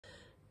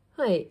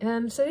Hi,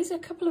 so these are a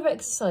couple of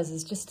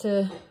exercises just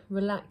to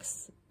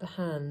relax the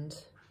hand.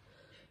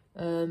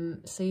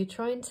 So you're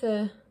trying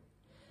to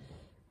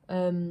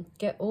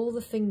get all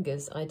the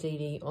fingers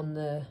ideally on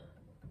the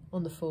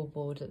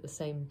floorboard at the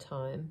same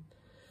time.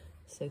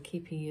 So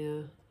keeping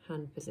your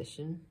hand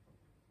position.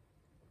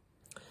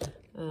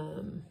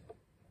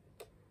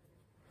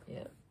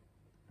 Yeah.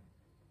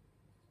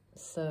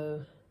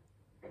 So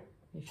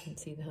you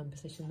shouldn't see the hand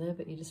position there,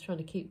 but you're just trying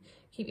to keep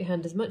your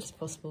hand as much as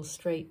possible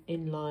straight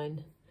in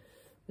line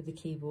with the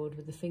keyboard,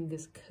 with the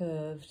fingers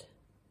curved,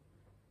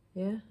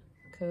 yeah,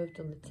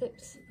 curved on the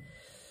tips,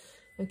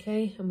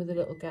 okay, and with a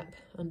little gap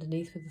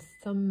underneath, with the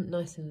thumb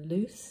nice and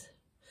loose.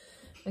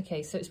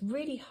 Okay, so it's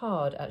really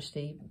hard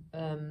actually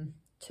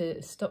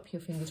to stop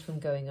your fingers from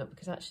going up,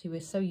 because actually we're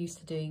so used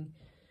to doing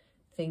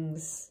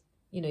things,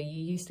 you know, you're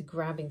used to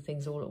grabbing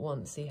things all at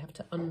once, so you have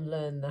to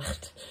unlearn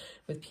that.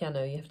 With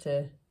piano you have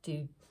to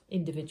do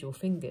individual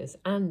fingers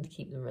and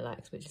keep them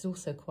relaxed, which is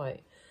also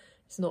quite,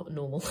 it's not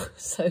normal.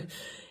 So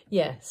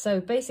yeah, so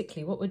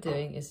basically what we're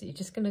doing is you're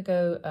just going to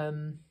go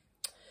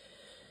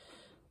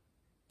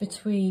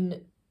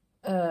between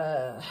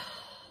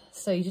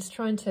so you're just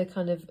trying to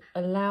kind of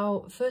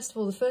allow, first of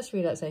all, the first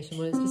relaxation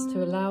one is just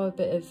to allow a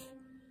bit of,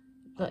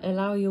 like,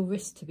 allow your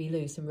wrist to be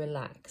loose and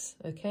relax,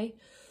 okay?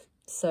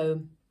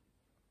 So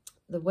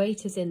the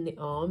weight is in the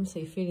arm, so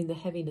you're feeling the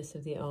heaviness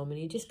of the arm, and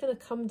you're just going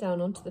to come down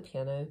onto the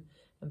piano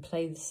and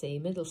play the C,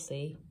 middle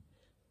C,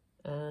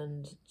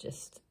 and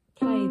just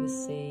play the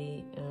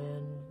C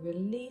and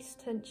release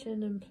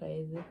tension and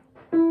play the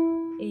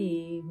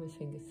E with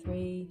finger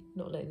 3,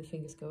 not letting the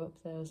fingers go up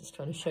there, I was just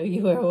trying to show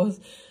you where I was.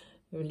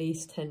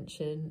 Release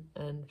tension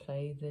and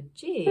play the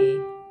G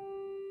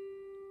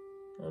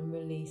and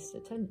release the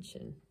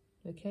tension,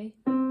 okay?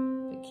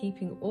 But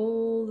keeping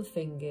all the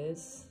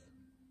fingers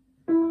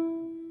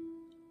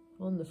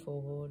on the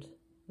floorboard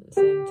at the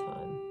same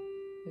time,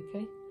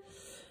 okay?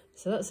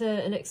 So that's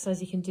an exercise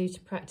you can do to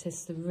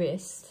practice the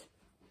wrist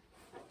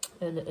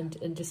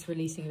and just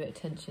releasing a bit of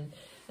tension.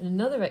 And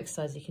another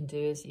exercise you can do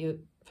is you're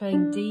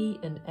playing D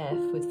and F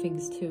with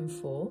fingers 2 and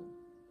 4,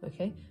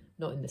 okay?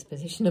 Not in this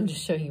position, I'm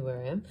just showing you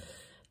where I am.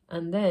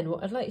 And then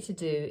what I'd like you to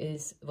do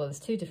is, well, there's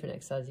 2 different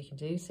exercises you can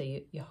do. So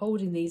you're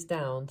holding these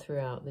down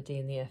throughout the D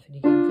and the F, and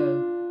you can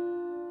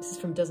go, this is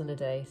from Dozen a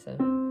Day, so.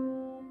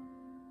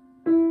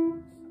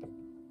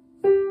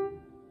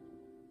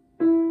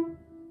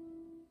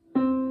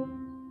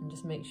 And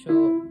just make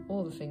sure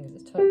all the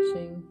fingers are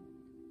touching,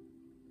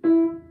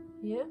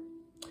 yeah?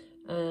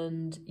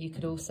 And you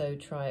could also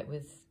try it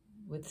with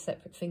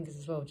separate fingers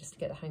as well, just to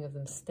get the hang of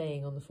them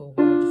staying on the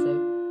floorboard.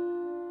 So,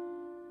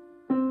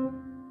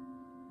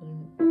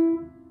 and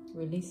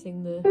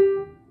releasing the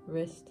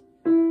wrist.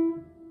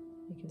 You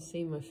can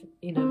see my,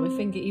 you know, my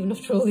finger, even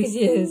after all these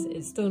years,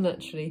 it still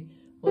naturally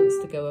wants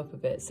to go up a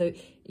bit. So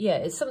yeah,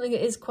 it's something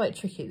that is quite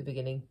tricky at the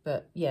beginning,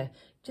 but yeah,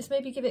 just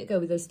maybe give it a go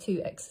with those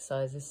 2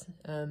 exercises,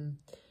 and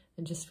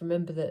just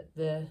remember that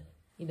the,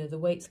 you know, the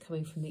weight's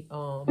coming from the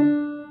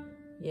arm,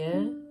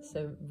 yeah,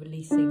 so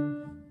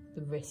releasing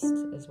the wrist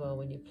as well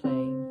when you're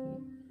playing.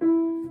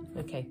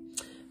 Okay,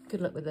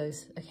 good luck with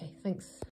those. Okay, thanks.